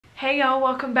Hey y'all,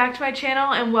 welcome back to my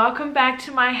channel and welcome back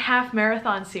to my half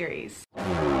marathon series.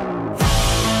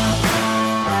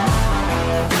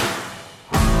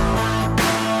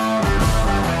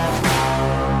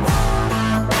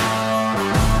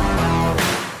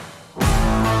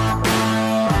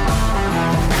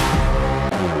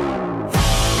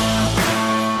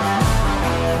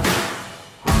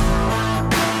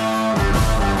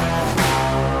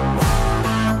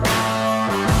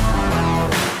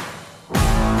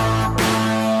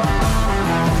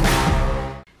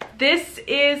 This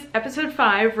is episode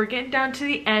 5. We're getting down to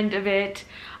the end of it.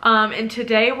 And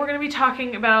today we're going to be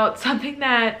talking about something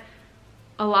that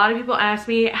a lot of people ask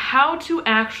me, how to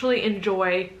actually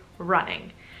enjoy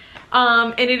running.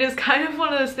 And it is kind of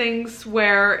one of those things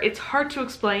where it's hard to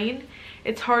explain.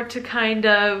 It's hard to kind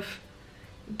of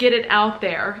get it out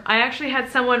there. I actually had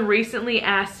someone recently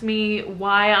ask me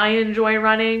why I enjoy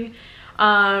running.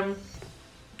 And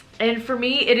for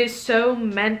me, it is so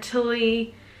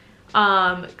mentally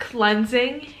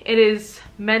cleansing. It is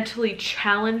mentally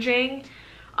challenging,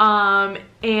 and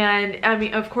I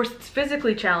mean, of course it's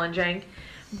physically challenging,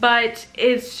 but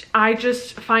I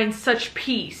just find such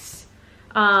peace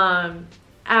when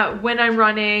I'm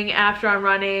running, after I'm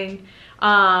running.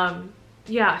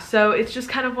 Yeah, so it's just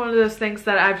kind of one of those things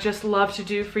that I've just loved to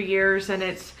do for years, and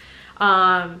it's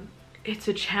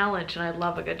a challenge, and I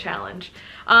love a good challenge.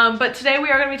 But today we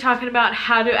are going to be talking about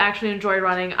how to actually enjoy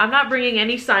running. I'm not bringing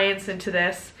any science into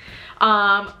this.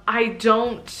 I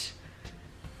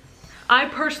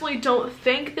personally don't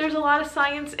think there's a lot of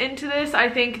science into this. I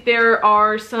think there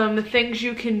are some things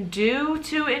you can do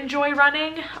to enjoy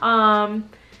running.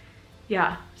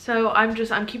 Yeah, so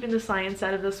I'm keeping the science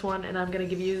out of this one, and I'm going to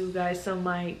give you guys some of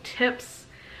my tips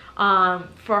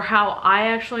for how I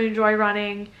actually enjoy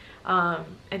running.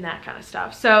 And that kind of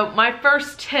stuff. So my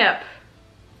first tip,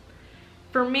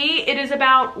 for me, it is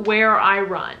about where I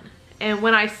run. And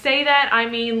when I say that, I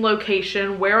mean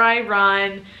location, where I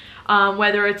run,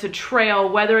 whether it's a trail,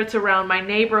 whether it's around my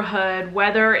neighborhood,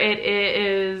 whether it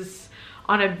is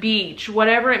on a beach,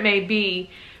 whatever it may be.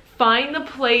 Find the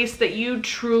place that you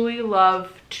truly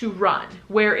love to run,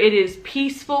 where it is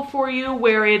peaceful for you,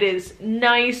 where it is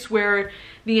nice, where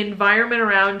the environment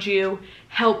around you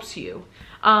helps you.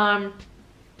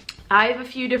 I have a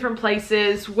few different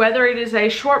places, whether it is a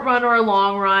short run or a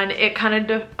long run, it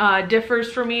kind of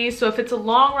differs for me. So if it's a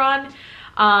long run,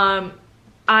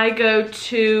 I go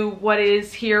to what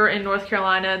is here in North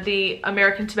Carolina, the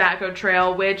American Tobacco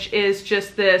Trail, which is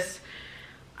just this,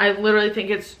 I literally think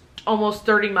it's almost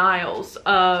 30 miles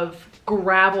of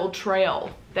gravel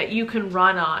trail that you can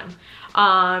run on.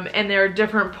 And there are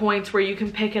different points where you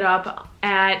can pick it up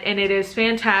at, and it is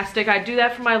fantastic. I do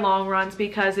that for my long runs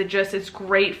because it's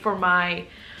great for my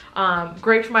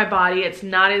body. It's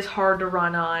not as hard to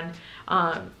run on.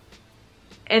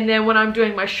 And then when I'm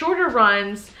doing my shorter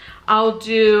runs, I'll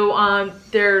do,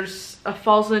 there's a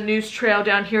Falls in the Neuse trail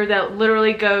down here that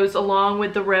literally goes along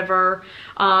with the river.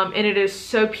 And it is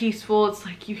so peaceful. It's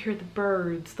like you hear the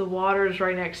birds, the water is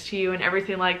right next to you and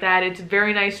everything like that. It's a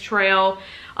very nice trail.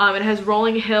 It has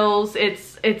rolling hills.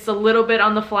 It's a little bit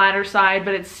on the flatter side,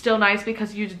 but it's still nice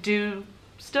because you do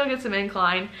still get some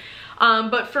incline.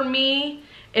 But for me,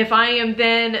 if I am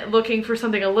then looking for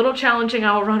something a little challenging,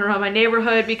 I will run around my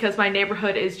neighborhood because my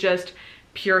neighborhood is just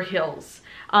pure hills.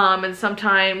 And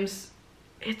sometimes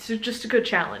it's just a good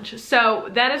challenge. So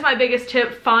that is my biggest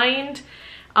tip. Find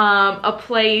a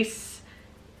place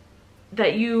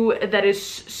that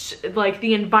is like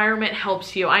the environment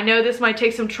helps you. I know this might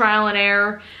take some trial and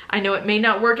error. I know it may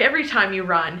not work every time you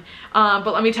run,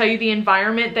 but let me tell you, the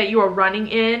environment that you are running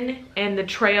in and the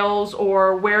trails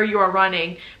or where you are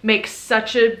running makes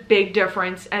such a big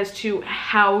difference as to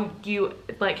how you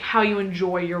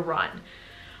enjoy your run.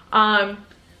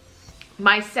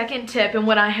 My second tip, and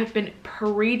what I have been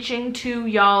preaching to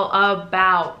y'all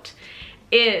about,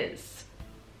 is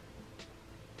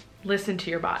listen to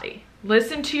your body.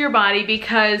 Listen to your body,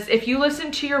 because if you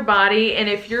listen to your body and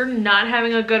if you're not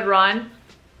having a good run,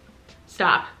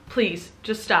 stop. Please,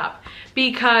 just stop.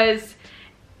 Because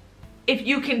if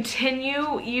you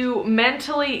continue, you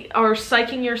mentally are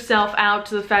psyching yourself out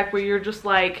to the fact where you're just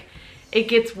like, it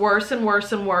gets worse and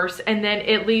worse and worse, and then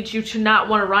it leads you to not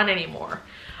want to run anymore.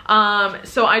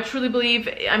 So I truly believe,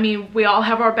 I mean, we all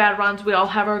have our bad runs, we all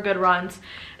have our good runs,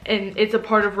 and it's a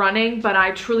part of running, but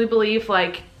I truly believe,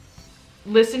 like,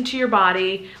 listen to your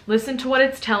body, listen to what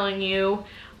it's telling you.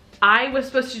 I was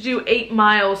supposed to do 8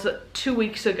 miles 2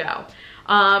 weeks ago.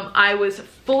 I was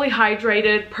fully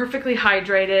hydrated, perfectly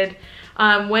hydrated.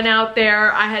 Went out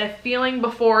there. I had a feeling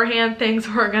beforehand things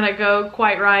weren't gonna go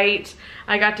quite right.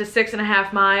 I got to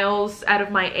 6.5 miles out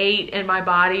of my 8 and my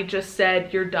body just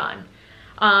said, you're done.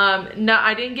 No,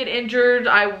 I didn't get injured.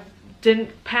 I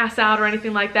didn't pass out or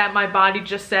anything like that. My body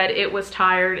just said it was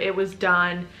tired, it was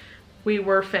done. We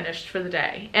were finished for the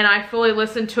day. And I fully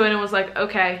listened to it and was like,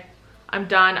 okay, I'm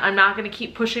done. I'm not gonna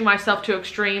keep pushing myself to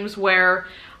extremes where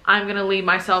I'm gonna leave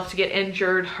myself to get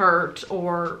injured, hurt,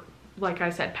 or like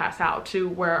I said, pass out, to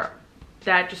where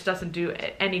that just doesn't do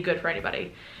any good for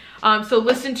anybody. So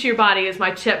listen to your body is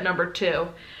my tip number 2.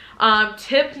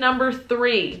 Tip number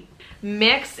 3,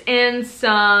 mix in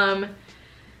some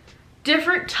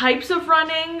different types of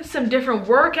running, some different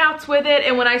workouts with it.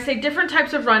 And when I say different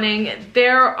types of running,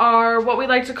 there are what we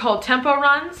like to call tempo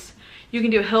runs. You can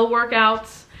do hill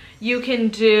workouts. You can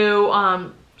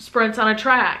do sprints on a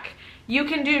track. You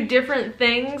can do different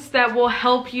things that will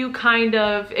help you kind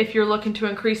of, if you're looking to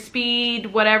increase speed,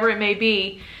 whatever it may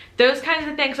be. Those kinds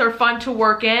of things are fun to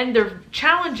work in. They're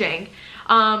challenging,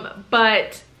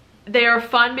 but they are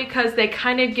fun because they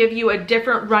kind of give you a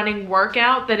different running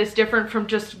workout that is different from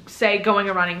just, say, going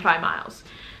and running 5 miles.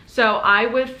 So I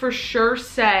would for sure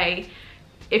say,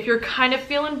 if you're kind of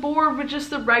feeling bored with just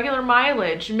the regular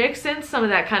mileage, mix in some of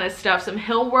that kind of stuff. Some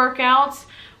hill workouts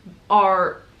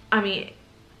are, I mean,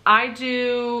 I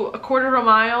do a 1/4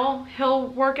 mile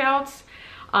hill workouts,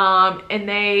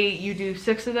 and you do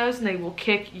 6 of those and they will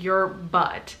kick your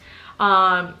butt.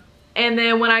 And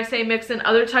then when I say mix in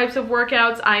other types of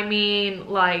workouts, I mean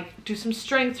like do some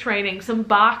strength training, some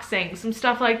boxing, some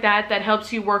stuff like that that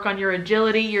helps you work on your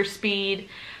agility, your speed,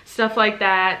 stuff like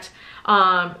that.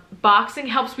 Boxing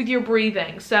helps with your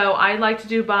breathing. So I like to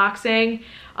do boxing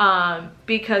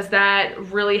because that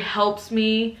really helps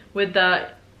me with the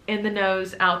in the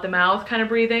nose, out the mouth kind of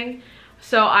breathing.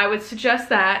 So I would suggest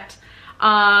that.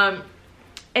 And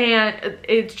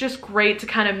it's just great to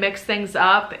kind of mix things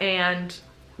up and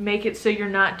make it so you're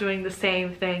not doing the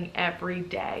same thing every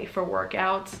day for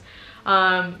workouts.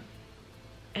 And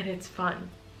it's fun.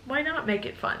 Why not make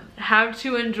it fun? How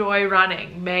to enjoy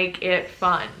running, make it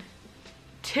fun.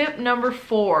 Tip number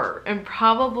 4, and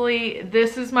probably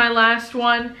this is my last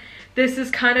one. This is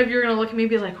kind of, you're gonna look at me and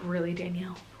be like, really,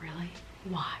 Danielle? Really?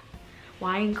 Why?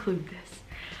 Why include this?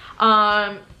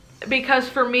 Because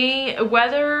for me,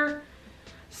 whether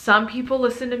some people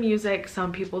listen to music,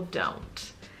 some people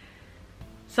don't.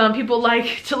 Some people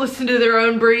like to listen to their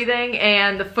own breathing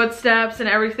and the footsteps and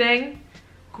everything.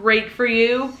 Great for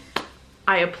you.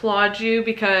 I applaud you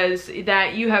because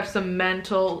that you have some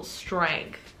mental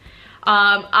strength.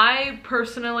 I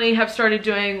personally have started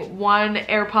doing 1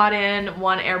 AirPod in,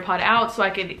 1 AirPod out so I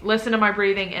could listen to my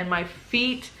breathing and my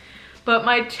feet. But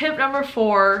my tip number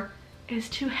 4 is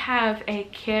to have a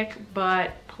kick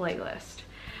butt playlist.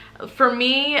 For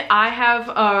me, I have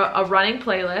a running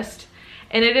playlist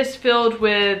and it is filled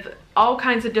with all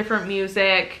kinds of different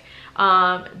music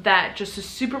that just is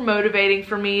super motivating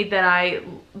for me,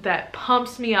 that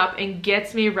pumps me up and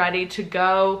gets me ready to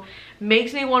go,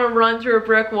 makes me want to run through a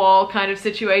brick wall kind of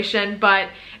situation, but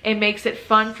it makes it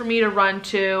fun for me to run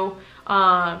to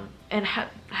and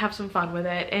have some fun with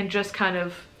it, and just kind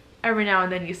of every now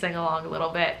and then you sing along a little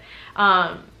bit,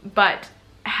 but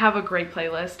have a great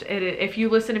playlist. If you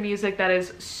listen to music, that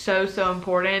is so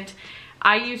important.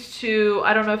 I used to,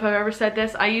 I don't know if I've ever said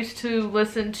this, I used to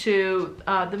listen to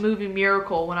the movie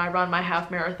Miracle when I run my half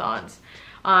marathons.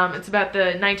 It's about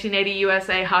the 1980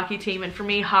 USA hockey team, and for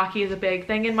me, hockey is a big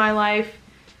thing in my life.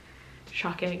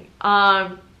 Shocking.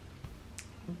 But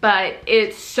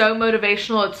it's so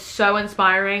motivational, it's so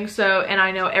inspiring, and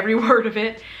I know every word of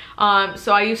it.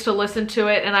 So I used to listen to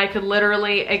it, and I could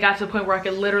literally, it got to the point where I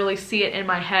could literally see it in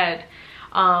my head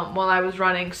while I was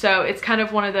running. So it's kind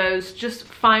of one of those, just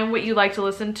find what you like to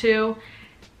listen to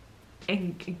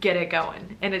and get it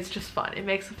going, and it's just fun. It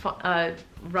makes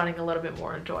running a little bit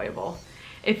more enjoyable.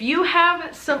 If you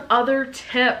have some other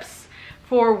tips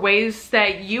for ways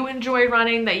that you enjoy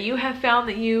running, that you have found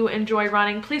that you enjoy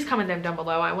running, please comment them down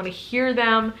below. I want to hear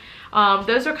them.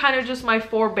 Those are kind of just my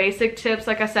 4 basic tips.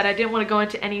 Like I said, I didn't want to go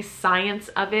into any science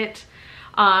of it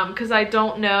because I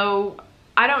don't know,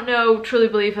 truly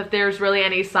believe if there's really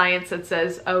any science that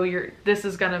says, oh, this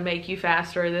is gonna make you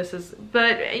faster,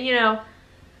 but you know,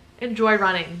 enjoy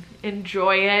running,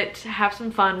 enjoy it, have some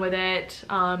fun with it,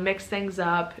 mix things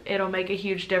up. It'll make a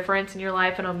huge difference in your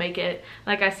life, and it'll make it,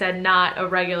 like I said, not a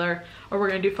regular, or we're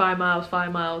gonna do 5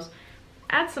 miles.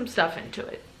 Add some stuff into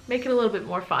it, make it a little bit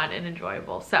more fun and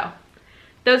enjoyable. So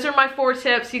those are my 4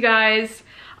 tips, you guys.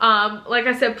 Like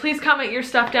I said, please comment your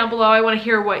stuff down below. I want to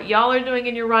hear what y'all are doing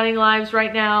in your running lives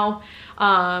right now,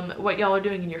 what y'all are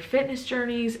doing in your fitness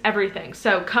journeys, everything.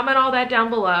 So comment all that down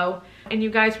below. And you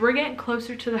guys, we're getting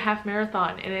closer to the half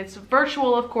marathon, and it's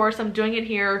virtual, of course. I'm doing it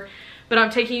here, but I'm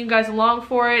taking you guys along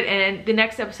for it. And the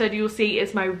next episode you will see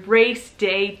is my race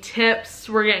day tips.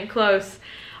 We're getting close.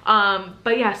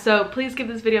 But yeah, so please give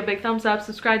this video a big thumbs up,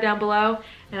 subscribe down below,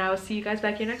 and I will see you guys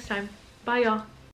back here next time. Bye, y'all.